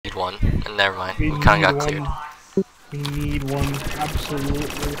one. And never mind. We kind of got cleared. We need one,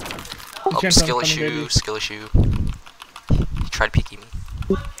 absolutely. Oh, skill issue, skill issue. He tried peeking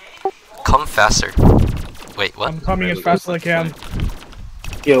me. Come faster. Wait, what? I'm coming as fast as I can.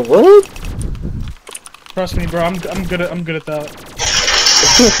 Yo, what? Trust me, bro. I'm good at that.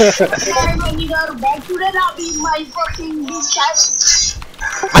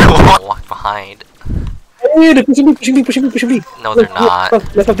 Walk behind. Hey, they're pushing me. No, they're not.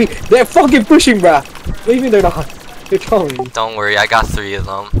 Let's not be. They're fucking pushing, bruh. What do you mean they're not? They're trolling me. Don't worry, I got 3 of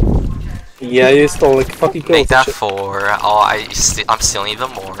them. Yeah, you stole like fucking kills. Make that 4. Oh, I'm stealing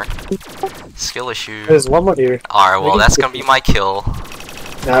even more. Skill issue. There's one more here. Alright, well, that's gonna be my kill.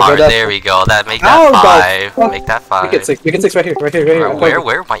 Nah, Alright, bro, there we go. Make that 5. Make that 5. We get 6 right here. Alright,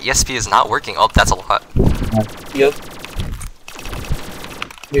 where? My ESP is not working. Oh, that's a lot. Yep.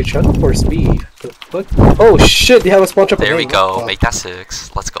 You're trying to force speed. What? Oh shit, they have a spawn trap. There we go. Make that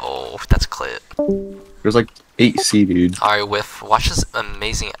 6. Let's go. That's a clip. There's like 8C, dude. Alright, Whiff. Watch this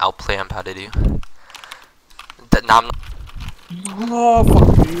amazing outplay I'm about to do. Oh,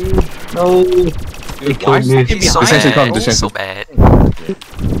 fuck, dude. No. He's so Essentially come, bad. So bad.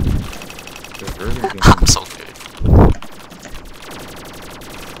 I'm so good.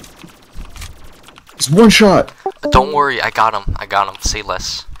 It's one shot. Don't worry, I got him. Say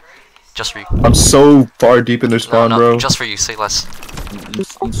less. Just for you. I'm so far deep in their spawn, bro. Just for you. Say less.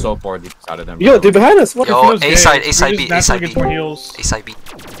 I'm so far deep out of them. Yo, they're behind us. What? Yo, A side B, A side B.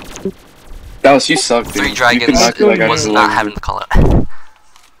 Dallas, you suck, dude. 3 Dragons was not having the call out.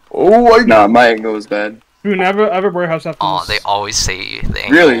 Oh, Nah, my angle was bad. Dude, never warehouse after Oh, this. they always say the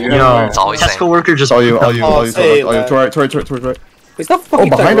angle. Really? Yo, It's always Tesco saying. worker just all you, say to right. He's not fucking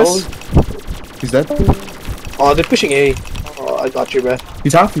behind that us. He's dead. Oh, they're pushing A. Oh, I got you, bro.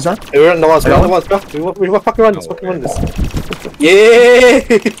 He's half. Hey, we're on the ones, bro. We fucking run this. Yeah.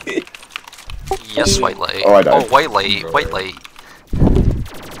 Yes, white light. Oh, I died. Oh, white light.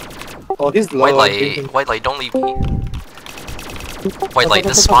 Oh, he's low. White light, don't leave me. White light,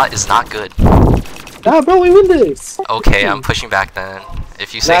 this spot is not good. Nah, bro, we win this. Okay, I'm pushing back then.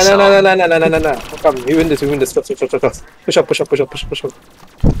 If you say No. so. Come, we win this. Stop. Push up.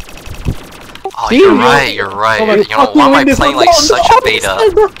 Oh, you're right. You know, why am I playing like such a beta?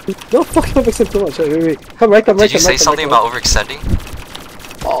 No, fucking overextend too much. Wait. Come right. Did you say something about overextending?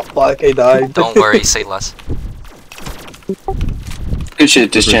 Oh, fuck, I died. Don't worry, say less. Good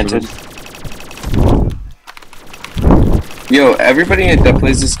shit, disenchanted. Yo, everybody that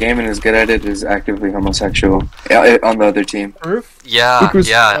plays this game and is good at it is actively homosexual on the other team. Proof? Yeah,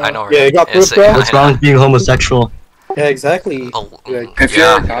 I know. Yeah, you got proof, bro? What's wrong with being homosexual? Yeah, exactly. If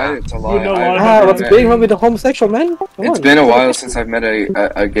you're a guy, it's a lie. What's being wrong with the homosexual, man? It's been a while since I've met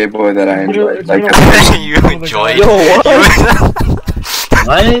a gay boy that I enjoyed. Like, you enjoyed. Yo, what?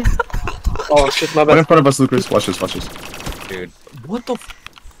 What? Oh shit, my Right bad. in front of us, Lucas. Watch this. Dude, what the f-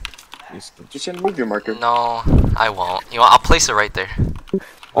 just gonna move your marker. No, I won't. You know what, I'll place it right there.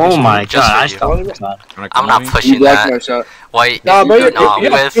 Oh my Just god, I for stopped. I'm not pushing You blocked my that. shot. White, Nah, bro,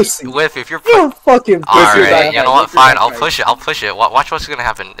 Whiff, if you're You're fucking alright, you know what, fine, I'll push it. Watch what's gonna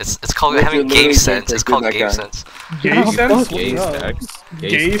happen. It's called Whiff, having you're game literally sense. gonna It's called take game that guy. sense. Gay sense? Gay sex?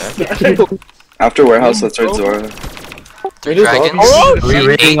 Gay sex? sex? After warehouse, let's ride Zora. 3 do dragons. doggies. Are we He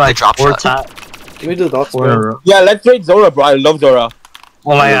rating ate the like drop shot. Can we do dots, four in a bro? row? Yeah, let's trade Zora, bro. I love Zora.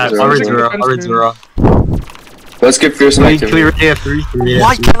 Oh my god, Zero, already Zero. Let's get fearsome Can we activity. rate a 3?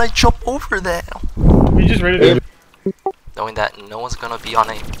 Why can't I jump over that? We just rated it. Knowing that no one's gonna be on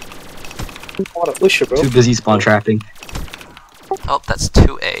A. I wanna push you, bro. Too busy spawn trapping. Oh, that's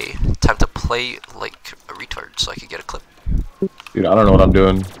 2A. Time to play like a retard so I could get a clip. Dude, I don't know what I'm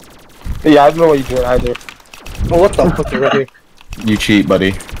doing. Yeah, I don't know what you're doing either. Oh, what the fuck, you're right here. You cheat,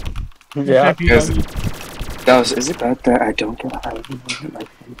 buddy. Yeah. Dallas, is it bad that I don't get a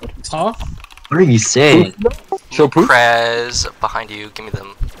Huh? What are you saying? Show proof? Prez behind you. Give me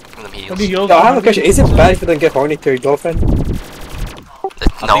them heals. What do you heal? Yo, I have a question. Is it bad if you don't get horny to your girlfriend? No,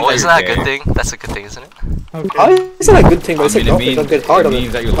 that isn't you're that a good gay. thing? That's a good thing, isn't it? Okay. How is it a good thing, but I it's a mean, girlfriend don't get hard it on means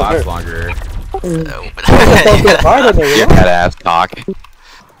it. that you last longer. No, Don't get hard on it, you know? That ass cock.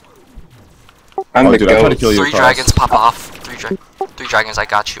 I'm Oh, the dude, I tried to goat. kill you 3 across. dragons pop off. 3 dragons, I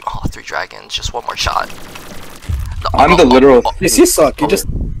got you. Oh, 3 dragons. Just one more shot. No, I'm the literal. Yes, you suck. You just.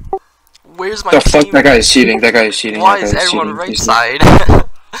 Where's my The team? fuck? That guy is cheating. That guy is cheating. Why that is guy everyone cheating. right He's side?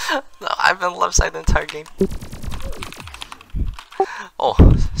 No, I've been left side the entire game. Oh,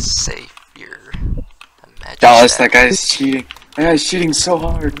 savior. Imagine Dallas, that guy is cheating. That guy is cheating so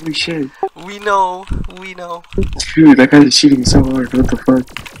hard. Holy shit. We know. Dude, that guy is cheating so hard. What the fuck?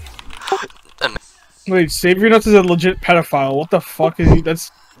 Wait, Savior Nuts is a legit pedophile. What the fuck is he?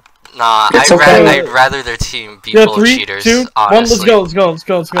 That's Nah, It's I'd okay. rather their team be Yeah, full 3, of cheaters. 2, 1, honestly. let's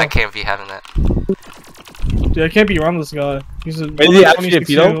go. I can't be having that. Dude, I can't be around this guy. He's a Is he actually a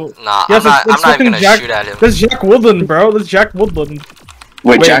pedo? Nah, Yes, I'm not fucking even gonna Jack- shoot at him. That's Jack Woodland, bro. That's Jack Woodland.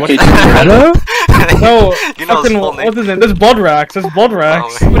 Wait, Wait, Jack what- hates you. No, You know his fucking, full name. what's his name? That's Blodrax. That's Blodrax.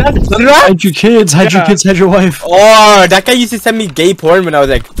 Oh, Hide your kids, hide your Yeah. kids, hide your wife. Oh, that guy used to send me gay porn when I was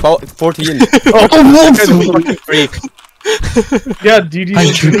like 12, 14. Oh, Fucking freak. Yeah, dude. Hide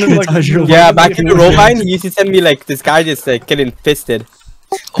He's your doing, kids, like, hide your Yeah, back in the Robine, he used to send me like this guy just like getting fisted.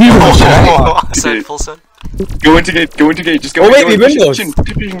 Send, full send. Go into gate, just go. Oh, wait, go we in, win push those.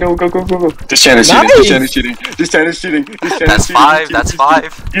 it, Go. This Chan is cheating, this Chan is cheating. That's 5, that's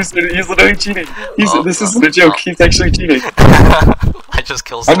 5. He's literally cheating. Oh, This is a joke, he's actually cheating. I just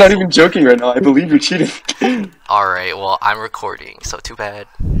killed I'm someone. not even joking right now, I believe you're cheating. Alright, well, I'm recording, so too bad.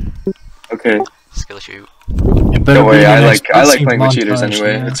 Okay, Skill shoot. don't worry, I like playing with cheaters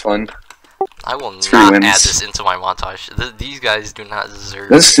anyway, it's fun. I will free not wins. add this into my montage. These guys do not deserve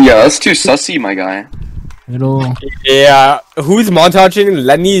That's too sussy, my guy. It'll... Yeah, who's montaging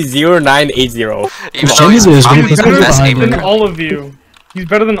Lenny0980? Even though Jesus, he's man, probably he's the better best Better gamer. than all of you. He's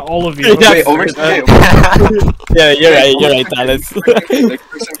better than all of you. Yeah. Wait, overextend Yeah, you're right, Dallas.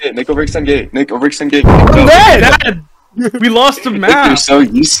 gate. Nick overextend gate. I'm dead! We lost a You're map. so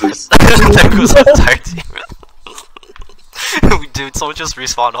useless. There goes the entire team. Dude, someone just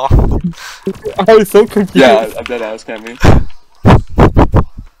respawned off. I was so confused. Yeah, I'm dead ass, Cammy.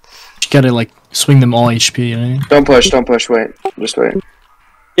 You gotta like swing them all HP, you know? Don't push, wait. Just wait.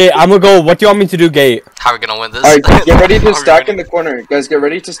 Yeah, I'm gonna go. What do you want me to do, Gate? How are we gonna win this? Alright, get ready How to are we stack winning? in the corner. Guys, get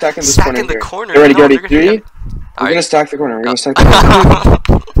ready to stack in this Stack corner in the here. corner. Get ready, No, get ready. they're gonna 3? get- We're gonna stack the corner. We're gonna stack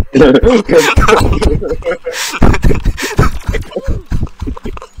the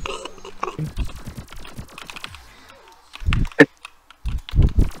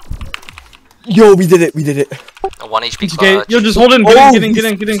Yo, we did it. A 1 HP Okay, clutch. yo, just hold in. Get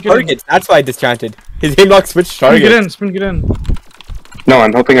in. Target. That's why I dischanted. His aimlock switched Spin, target. get in. No,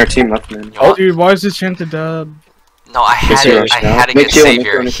 I'm hoping our team left, man. Oh, Dude, why is this chanted dub? no, I had Yes, it. I yes, had to Nick get kill,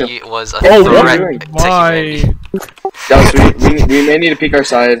 Savior. Nick kill. He was a Oh, what are threat you doing? to Why? humanity. Guys, we may need to peek our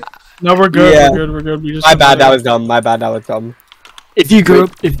side. No, we're good. Yeah. We're good. We just My bad. That was dumb. If you grew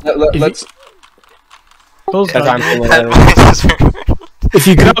up, Let's. Those That's guys. I'm if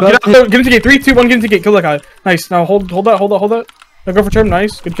you grew up, Get into gate. 3, 2, 1. Get into gate. Kill that guy. Nice. Now hold that. Now go for term.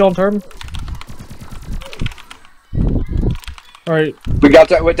 Nice. Good kill on term. Alright. We got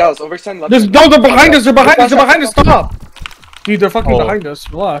that. Wait, Dallas, overextend left. They're behind us. They're behind us. Stop. Dude, they're fucking Oh. behind us.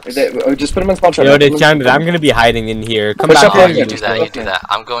 Relax. Just put him on spawn trap. Yo, dischanted. I'm gonna be hiding in here. Come Push back. up Oh, on you him. do that.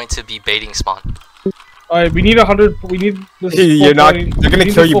 I'm going to be baiting spawn. Alright, we need 100. We need this. You're full not. 20. They're gonna We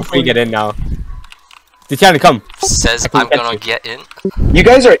need kill this you full before you 20. get in now. Dischanted, come. Says can I'm get gonna you. get in. You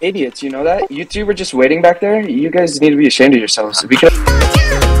guys are idiots, you know that? You two were just waiting back there? You guys need to be ashamed of yourselves. We could